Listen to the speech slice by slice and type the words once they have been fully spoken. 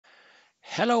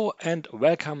Hello and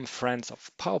welcome friends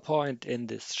of PowerPoint. In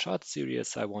this short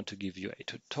series I want to give you a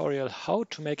tutorial how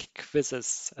to make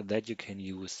quizzes that you can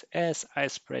use as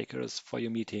icebreakers for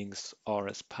your meetings or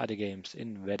as party games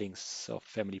in weddings or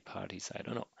family parties, I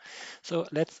don't know. So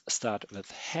let's start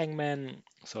with Hangman.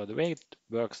 So the way it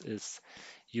works is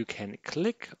you can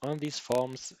click on these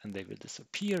forms and they will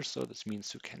disappear. So this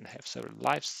means you can have several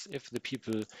lives if the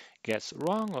people guess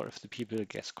wrong or if the people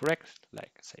guess correct,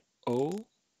 like say O,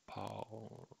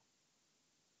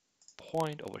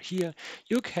 PowerPoint over here.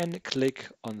 You can click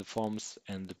on the forms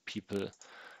and the people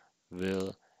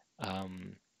will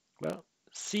well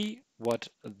see what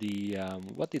the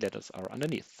letters are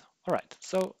underneath. All right,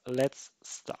 so let's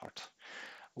start.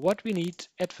 What we need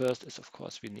at first is, of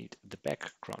course, we need the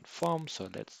background form. So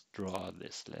let's draw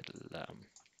this little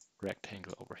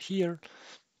rectangle over here.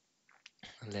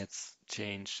 Let's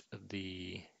change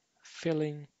the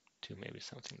filling to maybe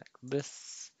something like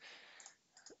this.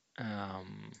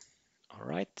 All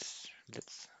right,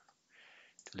 let's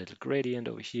do a little gradient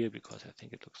over here because I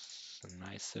think it looks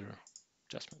nicer.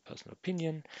 Just my personal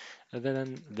opinion. And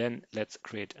then let's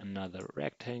create another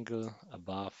rectangle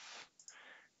above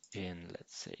in,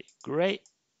 let's say, gray.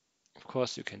 Of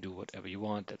course, you can do whatever you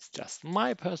want. That's just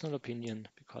my personal opinion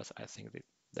because I think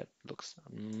that looks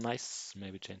nice.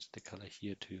 Maybe change the color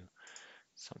here to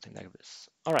something like this.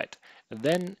 All right,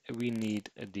 then we need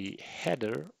the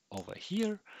header over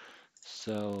here.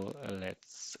 So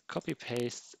let's copy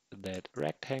paste that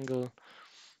rectangle.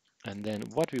 And then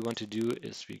what we want to do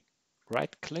is we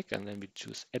right click and then we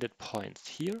choose edit points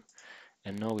here.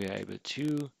 And now we are able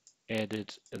to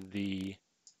edit the,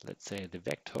 let's say, the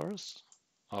vectors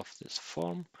of this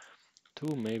form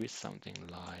to maybe something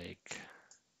like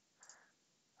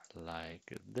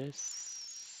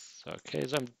this. Okay,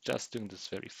 so I'm just doing this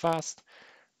very fast.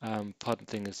 Important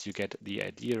thing is you get the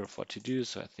idea of what to do.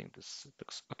 So I think this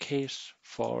looks okay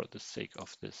for the sake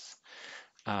of this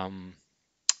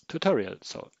tutorial.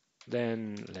 So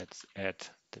then let's add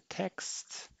the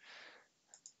text,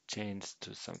 change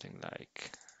to something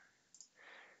like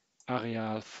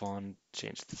Arial font,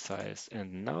 change the size,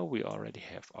 and now we already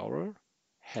have our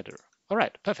header. All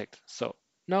right, perfect. So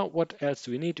now what else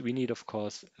do we need? We need, of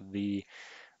course, the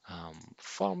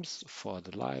forms for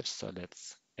the lives. So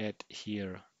let's add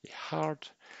here the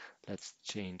heart. Let's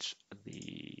change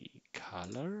the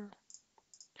color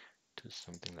to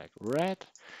something like red.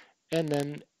 And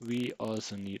then we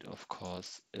also need, of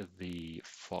course, the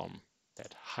form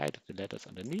that hide the letters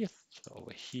underneath. So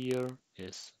over here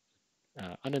is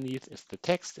underneath is the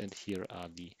text, and here are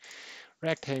the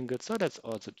rectangles. So let's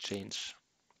also change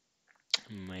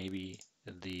maybe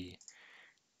the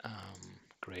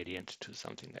gradient to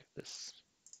something like this.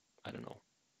 I don't know.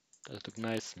 Does it look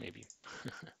nice? Maybe.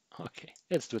 Okay,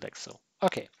 let's do like so.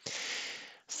 Okay.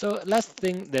 So last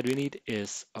thing that we need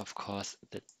is, of course,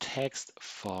 the text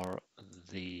for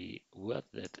the word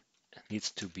that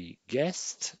needs to be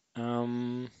guessed.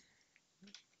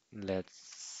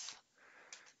 Let's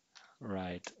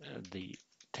write the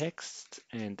text,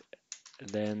 and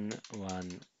then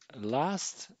one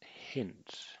last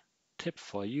hint tip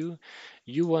for you.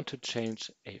 You want to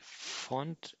change a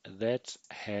font that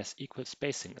has equal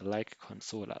spacing like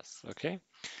consolas. Okay,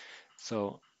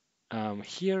 so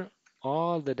here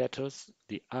all the letters,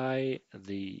 the I,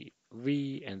 the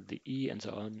V, and the E, and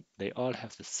so on, they all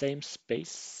have the same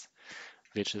space,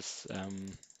 which is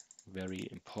very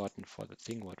important for the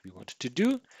thing what we want to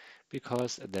do,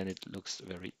 because then it looks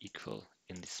very equal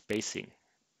in the spacing.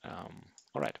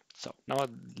 All right, so now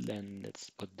then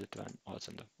let's put that one also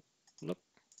in the, look,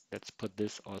 let's put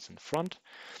this also in front.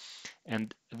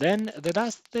 And then the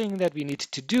last thing that we need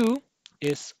to do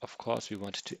is, of course, we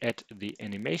want to add the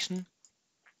animation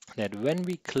that when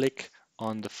we click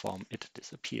on the form, it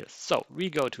disappears. So we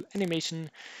go to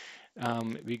animation,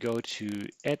 we go to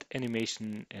add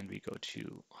animation, and we go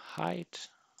to hide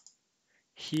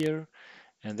here,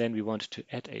 and then we want to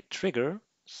add a trigger.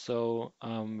 So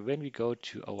when we go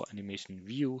to our animation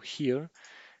view here,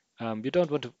 you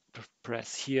don't want to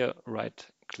press here, right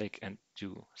click and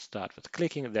do start with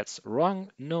clicking. That's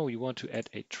wrong. No, you want to add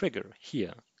a trigger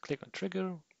here. Click on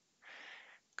trigger,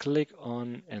 click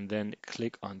on, and then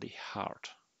click on the heart.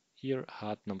 Here,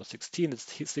 heart number 16.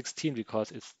 It's 16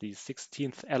 because it's the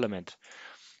 16th element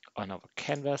on our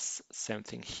canvas. Same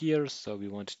thing here. So we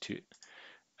want to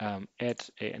add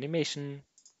a animation,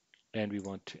 and we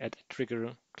want to add a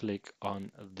trigger. Click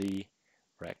on the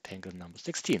rectangle number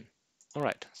 16. All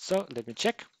right, so let me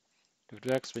check. If it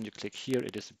works, when you click here,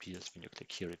 it disappears. When you click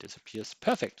here, it disappears.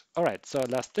 Perfect. All right, so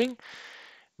last thing,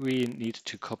 we need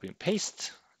to copy and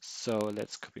paste. So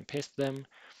let's copy and paste them.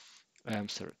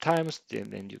 several times.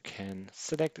 Then you can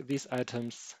select these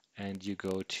items and you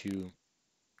go to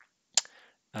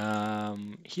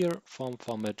here, form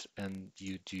format, and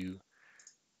you do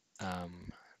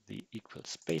um, the equal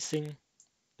spacing.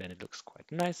 Then it looks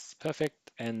quite nice,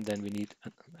 perfect. And then we need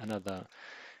another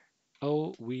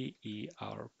OVERPOENT.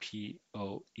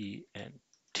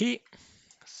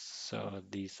 So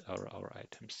these are our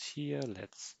items here.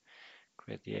 Let's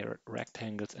create the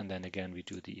rectangles, and then again we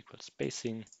do the equal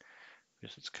spacing,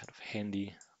 which is kind of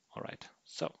handy. All right,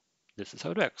 so this is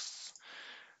how it works.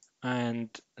 And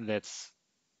let's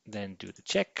then do the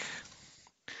check.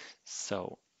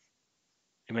 So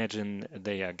imagine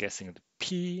they are guessing the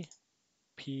P,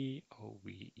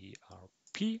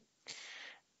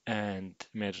 and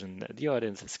imagine that the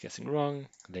audience is guessing wrong,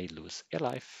 they lose a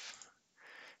life.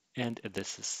 And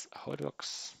this is how it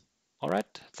works. All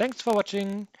right, thanks for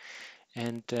watching,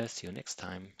 and see you next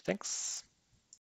time. Thanks.